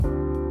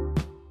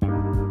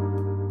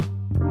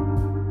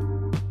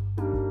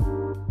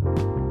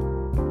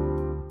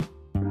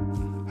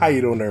How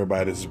you doing,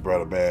 everybody? This is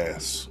Brother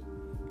Bass.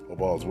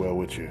 Hope all's well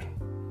with you.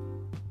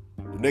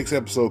 The next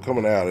episode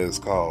coming out is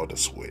called The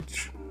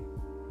Switch.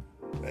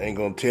 I ain't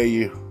gonna tell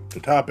you the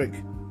topic.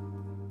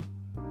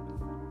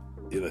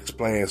 It'll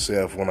explain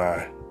itself when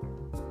I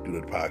do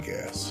the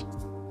podcast.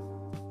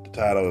 The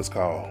title is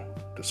called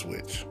The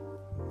Switch.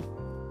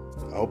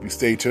 I hope you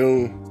stay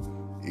tuned.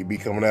 It'll be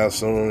coming out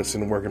soon. It's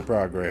in work in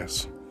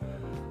progress.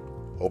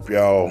 Hope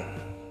y'all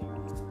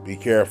be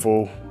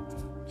careful.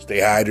 Stay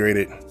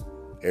hydrated.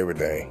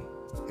 Everything.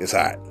 It's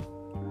hot.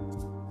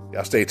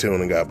 Y'all stay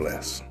tuned and God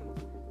bless.